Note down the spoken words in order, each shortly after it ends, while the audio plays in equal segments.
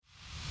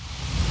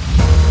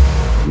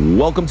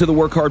Welcome to the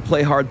Work Hard,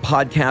 Play Hard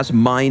podcast.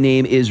 My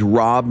name is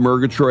Rob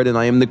Murgatroyd, and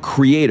I am the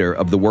creator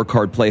of the Work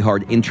Hard, Play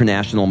Hard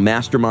International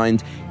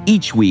Mastermind.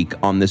 Each week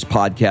on this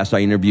podcast, I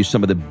interview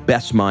some of the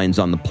best minds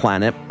on the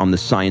planet on the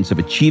science of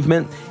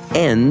achievement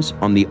and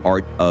on the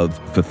art of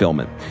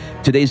fulfillment.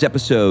 Today's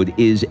episode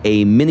is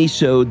a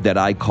mini-sode that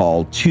I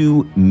call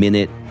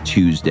 2-Minute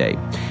Tuesday.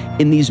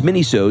 In these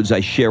mini-sodes,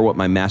 I share what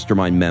my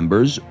mastermind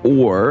members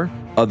or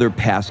other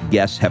past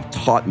guests have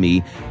taught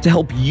me to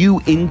help you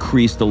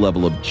increase the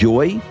level of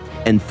joy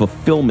and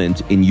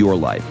fulfillment in your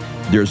life.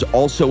 There's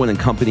also an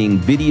accompanying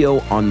video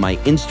on my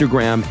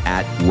Instagram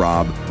at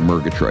Rob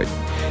Murgatroyd.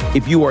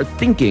 If you are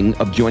thinking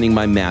of joining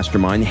my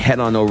mastermind, head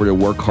on over to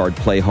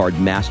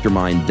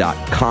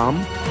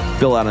workhardplayhardmastermind.com,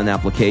 fill out an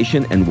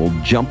application, and we'll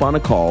jump on a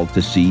call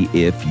to see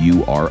if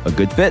you are a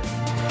good fit.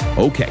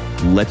 Okay,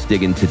 let's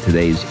dig into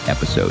today's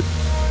episode.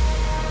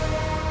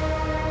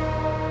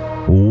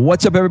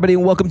 What's up, everybody,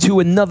 and welcome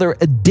to another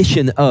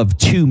edition of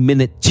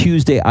 2-Minute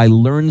Tuesday. I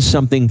learned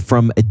something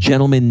from a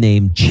gentleman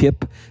named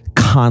Chip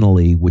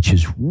Connolly, which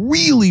is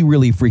really,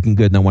 really freaking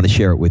good, and I want to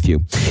share it with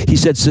you. He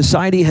said,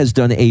 society has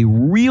done a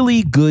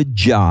really good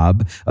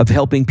job of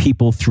helping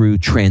people through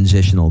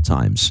transitional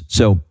times.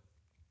 So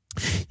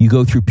you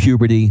go through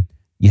puberty,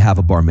 you have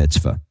a bar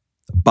mitzvah,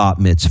 a bat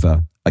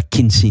mitzvah, a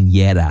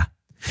quinceañera.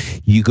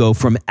 You go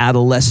from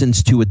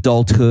adolescence to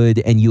adulthood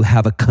and you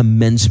have a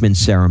commencement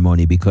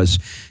ceremony because,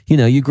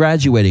 you're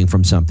graduating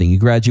from something. You're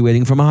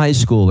graduating from high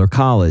school or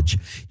college.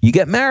 You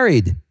get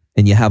married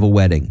and you have a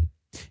wedding.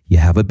 You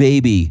have a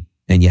baby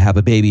and you have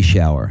a baby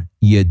shower.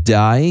 You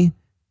die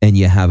and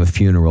you have a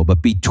funeral.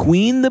 But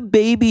between the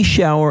baby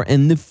shower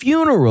and the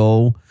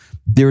funeral,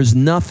 there's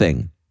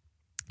nothing.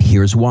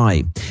 Here's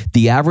why.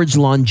 The average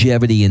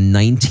longevity in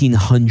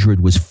 1900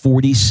 was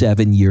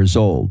 47 years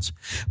old.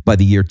 By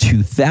the year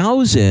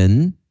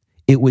 2000,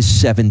 it was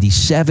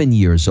 77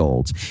 years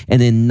old.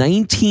 And in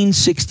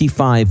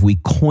 1965, we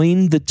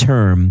coined the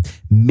term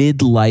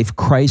midlife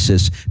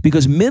crisis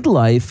because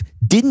midlife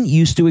didn't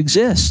used to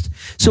exist.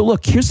 So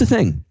look, here's the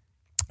thing.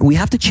 We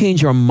have to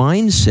change our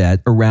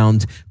mindset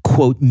around,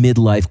 quote,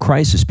 midlife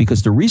crisis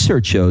because the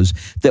research shows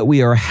that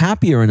we are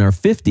happier in our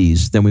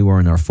 50s than we were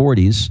in our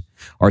 40s.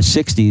 Our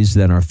 60s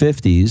than our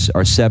 50s,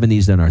 our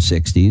 70s than our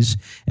 60s.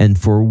 And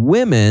for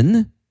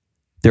women,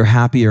 they're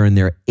happier in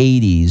their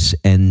 80s.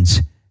 And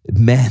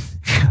men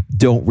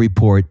don't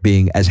report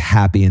being as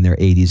happy in their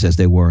 80s as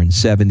they were in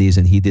 70s.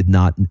 And he did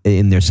not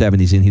in their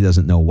 70s, and he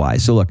doesn't know why.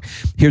 So look,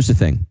 here's the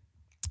thing.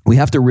 We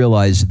have to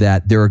realize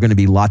that there are going to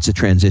be lots of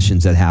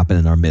transitions that happen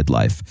in our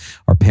midlife.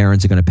 Our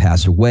parents are going to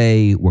pass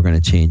away. We're going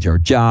to change our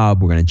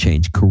job. We're going to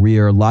change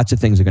career. Lots of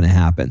things are going to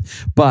happen.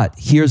 But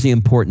here's the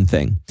important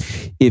thing.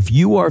 If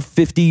you are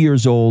 50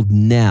 years old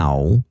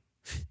now,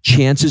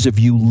 chances of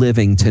you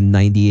living to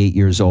 98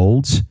 years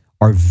old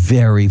are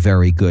very,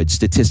 very good.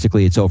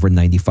 Statistically, it's over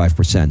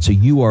 95%. So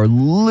you are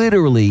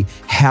literally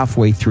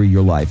halfway through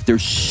your life.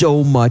 There's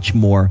so much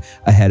more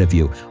ahead of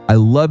you. I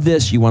love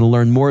this. You want to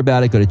learn more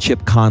about it, go to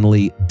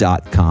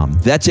chipconnolly.com.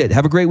 That's it.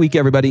 Have a great week,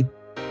 everybody.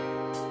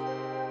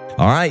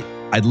 All right.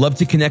 I'd love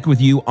to connect with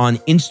you on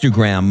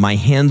Instagram. My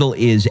handle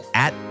is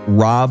at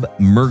Rob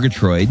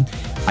Murgatroyd.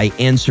 I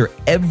answer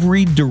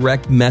every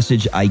direct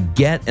message I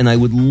get, and I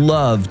would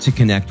love to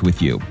connect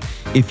with you.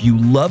 If you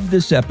love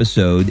this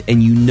episode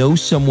and you know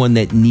someone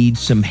that needs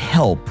some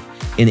help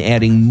in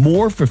adding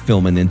more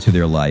fulfillment into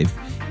their life,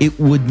 it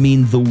would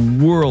mean the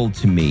world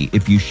to me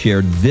if you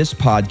shared this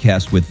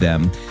podcast with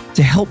them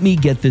to help me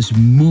get this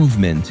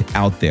movement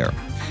out there.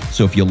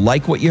 So if you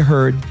like what you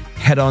heard,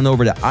 head on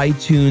over to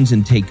iTunes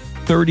and take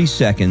 30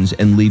 seconds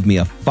and leave me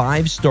a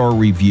 5-star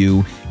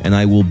review, and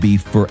I will be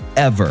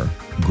forever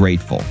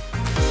grateful.